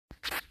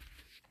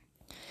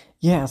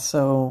Yeah,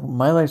 so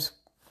my life's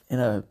in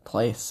a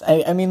place.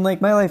 I mean,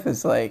 like, my life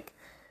is like,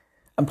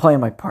 I'm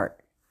playing my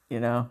part, you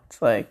know?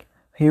 It's like,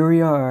 here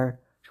we are,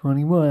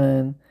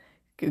 21,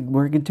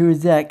 working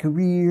towards that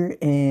career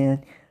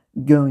and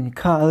going to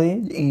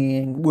college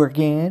and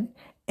working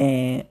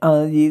and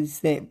all these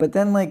things. But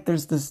then, like,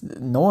 there's this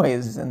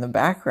noise in the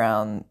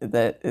background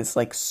that is,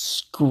 like,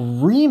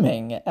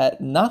 screaming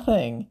at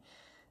nothing.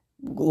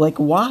 Like,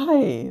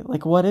 why?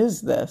 Like, what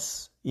is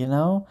this? You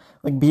know?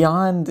 Like,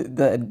 beyond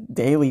the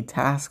daily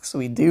tasks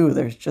we do,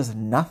 there's just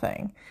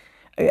nothing.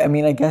 I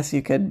mean, I guess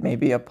you could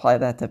maybe apply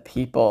that to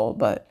people,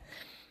 but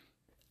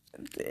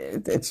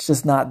it's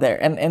just not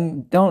there.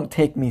 And don't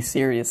take me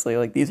seriously.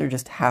 Like, these are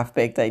just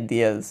half-baked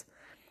ideas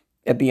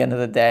at the end of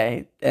the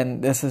day.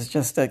 And this is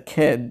just a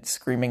kid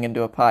screaming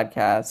into a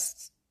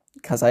podcast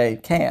because I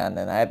can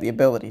and I have the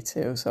ability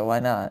to. So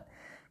why not?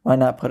 Why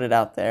not put it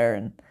out there?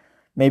 And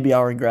maybe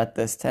I'll regret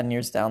this 10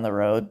 years down the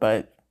road,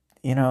 but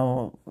you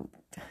know,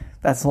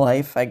 that's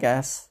life, I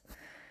guess.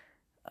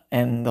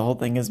 And the whole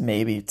thing is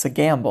maybe it's a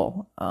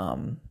gamble.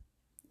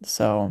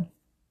 So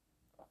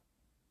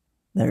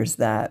there's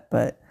that.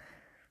 But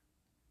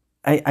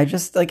I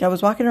just like I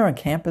was walking around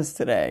campus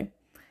today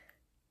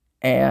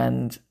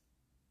and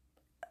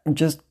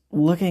just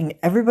looking,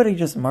 everybody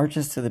just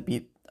marches to the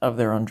beat of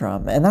their own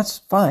drum. And that's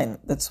fine.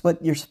 That's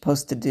what you're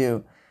supposed to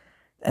do.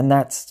 And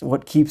that's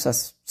what keeps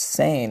us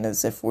sane,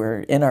 is if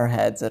we're in our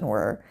heads and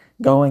we're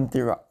going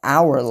through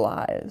our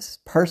lives,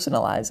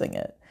 personalizing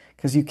it.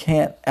 Because you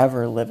can't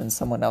ever live in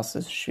someone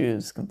else's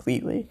shoes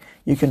completely.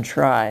 You can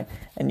try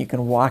and you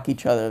can walk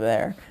each other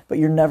there, but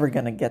you're never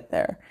going to get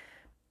there.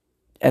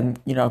 And,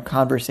 you know,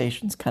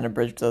 conversations kind of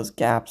bridge those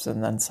gaps,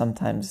 and then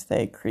sometimes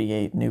they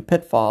create new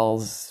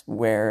pitfalls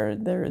where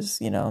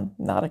there's, you know,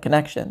 not a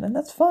connection, and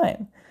that's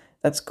fine.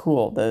 That's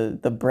cool.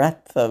 The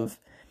breadth of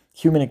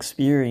human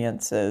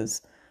experience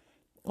is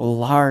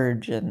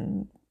large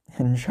and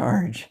in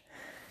charge.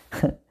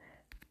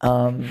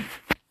 um,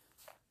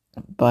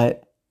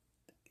 but,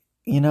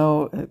 you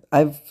know,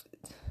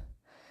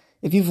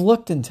 if you've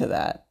looked into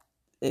that,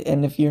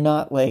 and if you're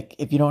not like,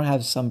 if you don't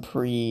have some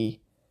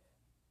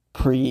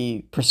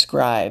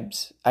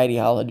prescribed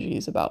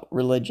ideologies about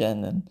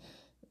religion and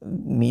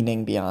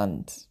meaning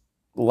beyond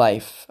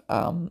life,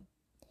 a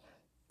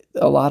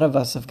lot of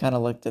us have kind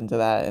of looked into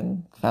that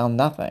and found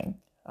nothing.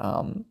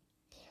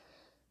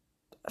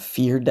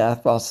 Fear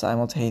death while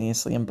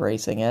simultaneously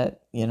embracing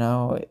it, you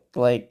know,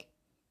 like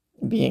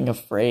being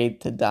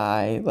afraid to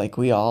die, like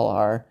we all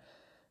are.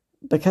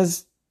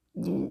 Because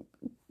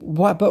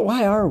but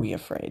why are we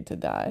afraid to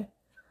die?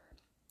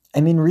 I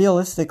mean,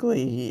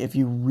 realistically, if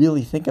you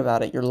really think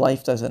about it, your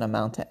life doesn't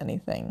amount to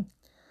anything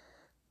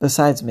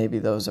besides maybe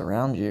those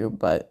around you,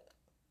 but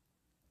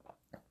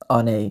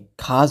on a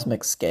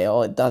cosmic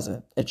scale, it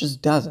doesn't. It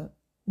just doesn't.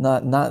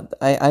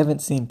 I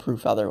haven't seen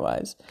proof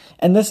otherwise.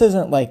 And this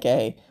isn't like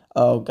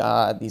oh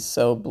God, he's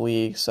so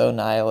bleak, so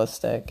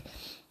nihilistic.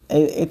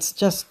 It's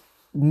just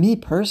me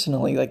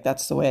personally, like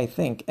that's the way I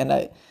think.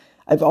 And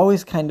I've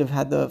always kind of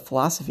had the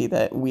philosophy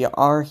that we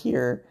are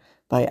here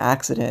by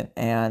accident,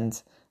 and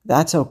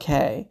that's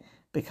okay,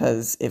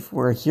 because if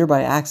we're here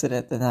by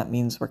accident, then that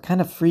means we're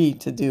kind of free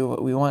to do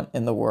what we want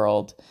in the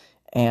world,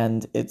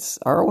 and it's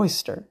our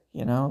oyster,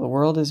 you know? The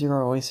world is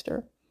your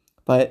oyster.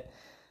 But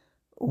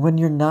when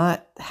you're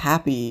not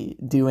happy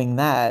doing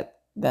that,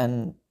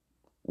 then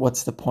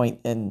what's the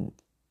point in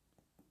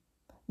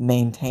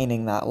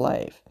maintaining that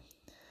life?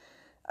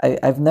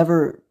 I've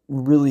never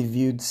really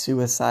viewed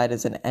suicide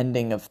as an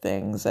ending of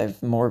things.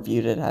 I've more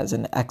viewed it as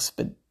an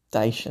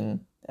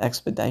expedition.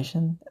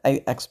 Expedition?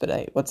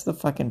 Expedite. What's the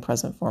fucking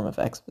present form of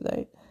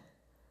expedite?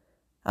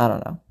 I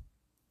don't know.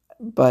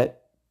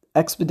 But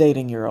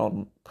expediting your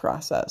own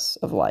process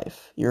of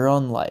life, your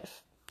own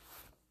life.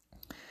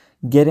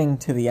 Getting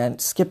to the end,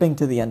 skipping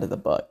to the end of the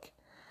book.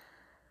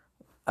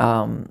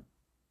 And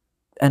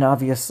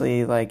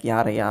obviously, like,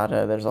 yada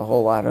yada, there's a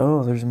whole lot,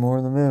 there's more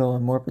in the middle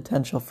and more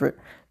potential for,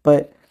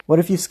 but what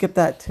if you skip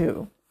that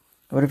too?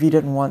 What if you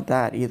didn't want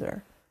that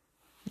either?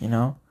 You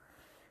know?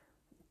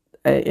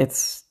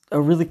 It's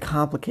a really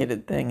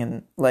complicated thing,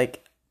 and,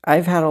 like,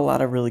 I've had a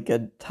lot of really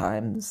good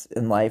times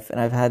in life, and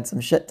I've had some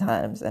shit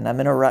times, and I'm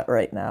in a rut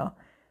right now,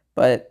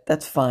 but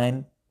that's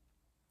fine.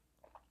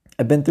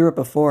 I've been through it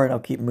before, and I'll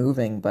keep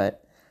moving,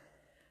 but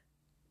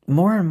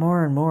more and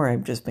more and more,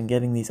 I've just been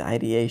getting these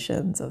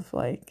ideations of,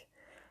 like,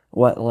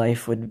 what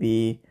life would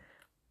be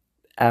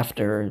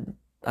after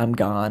I'm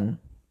gone.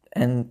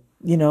 And,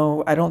 you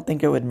know, I don't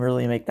think it would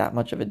really make that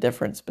much of a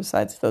difference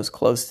besides those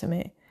close to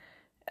me.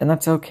 And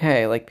that's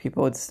okay. Like,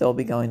 people would still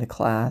be going to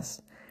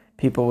class.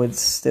 People would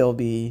still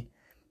be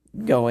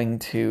going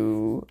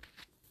to,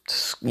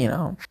 you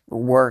know,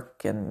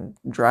 work and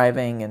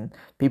driving. And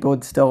people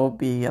would still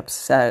be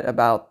upset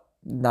about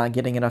not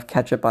getting enough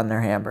ketchup on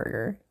their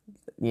hamburger,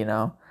 you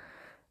know?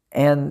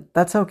 And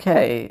that's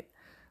okay.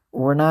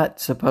 We're not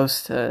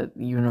supposed to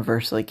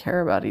universally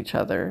care about each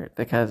other,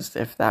 because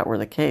if that were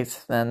the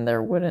case, then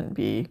there wouldn't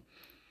be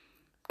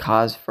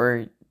cause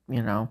for,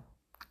 you know,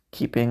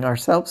 keeping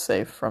ourselves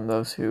safe from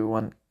those who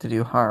want to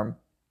do harm.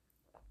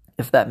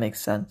 if that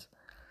makes sense.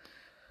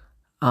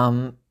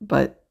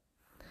 But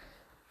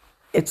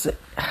it's,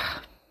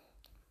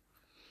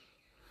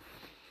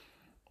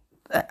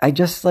 I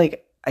just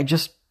like,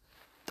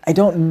 I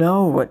don't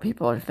know what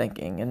people are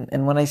thinking.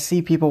 And when I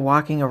see people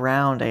walking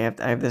around, I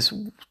have this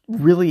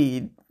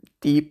really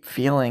deep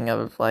feeling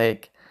of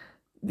like,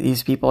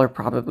 these people are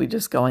probably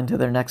just going to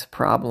their next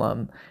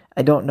problem.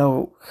 I don't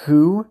know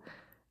who.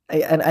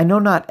 And I know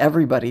not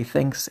everybody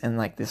thinks in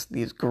like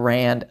these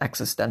grand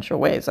existential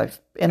ways. I've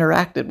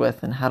interacted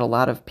with and had a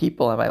lot of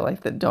people in my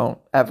life that don't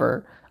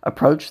ever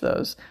approach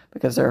those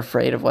because they're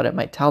afraid of what it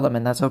might tell them,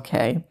 and that's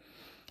okay.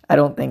 I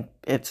don't think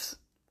it's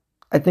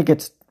I think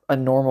it's a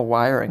normal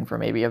wiring for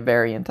maybe a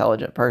very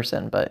intelligent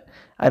person, but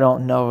I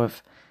don't know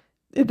if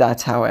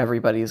that's how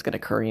everybody is going to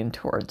careen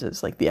towards,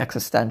 is like the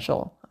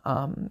existential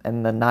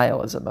and the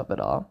nihilism of it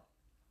all.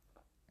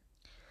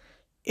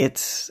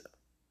 It's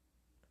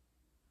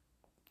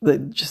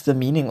just the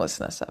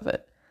meaninglessness of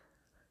it.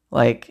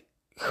 Like,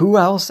 who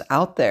else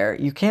out there,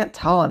 you can't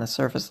tell on a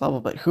surface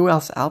level, but who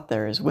else out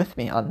there is with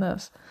me on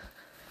this?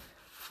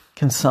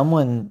 Can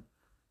someone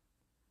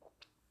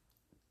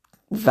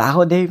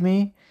validate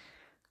me?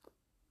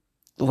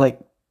 Like,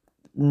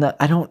 no,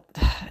 I don't,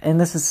 and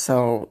this is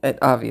so,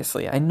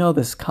 obviously, I know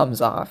this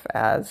comes off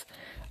as,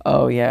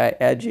 oh yeah,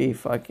 edgy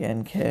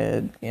fucking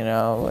kid,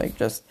 like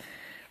just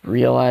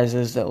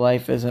realizes that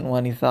life isn't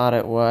what he thought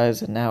it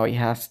was, and now he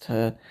has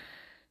to,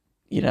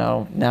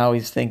 now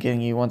he's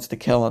thinking he wants to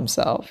kill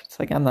himself. It's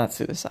like, I'm not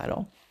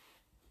suicidal.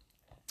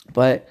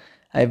 But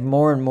I've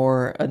more and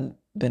more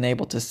been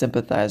able to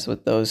sympathize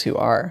with those who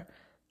are,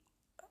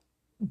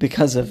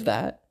 because of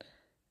that.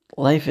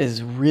 Life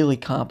is really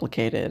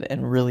complicated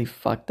and really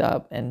fucked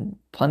up, and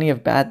plenty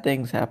of bad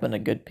things happen to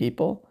good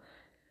people.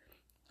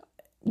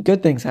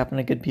 Good things happen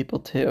to good people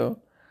too.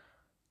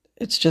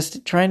 It's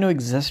just trying to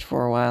exist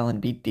for a while and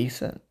be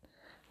decent.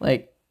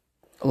 Like,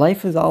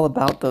 life is all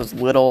about those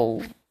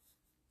little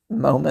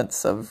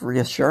moments of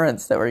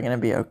reassurance that we're going to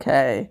be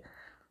okay.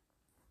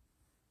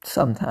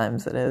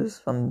 Sometimes it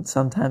is,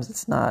 sometimes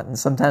it's not, and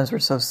sometimes we're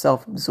so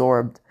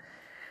self-absorbed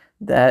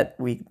that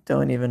we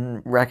don't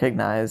even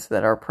recognize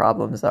that our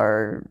problems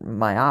are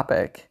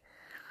myopic,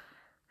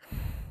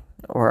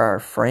 or our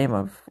frame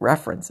of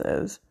reference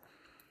is.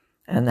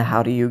 And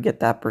how do you get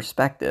that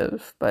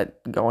perspective?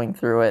 But going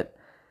through it,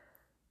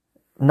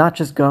 not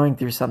just going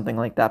through something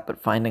like that,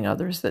 but finding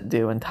others that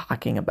do and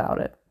talking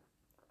about it.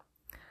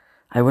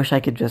 I wish I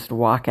could just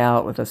walk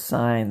out with a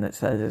sign that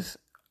says,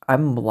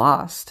 I'm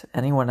lost.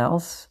 Anyone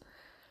else?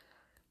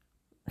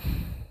 I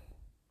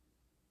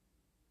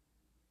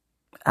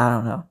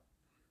don't know.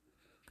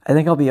 I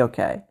think I'll be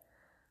okay.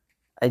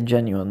 I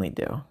genuinely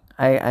do.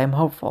 I am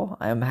hopeful.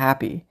 I am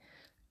happy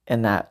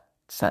in that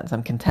sense.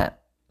 I'm content.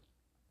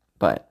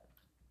 But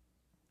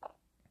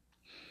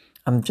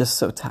I'm just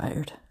so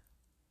tired.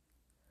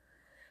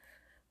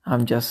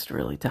 I'm just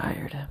really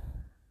tired.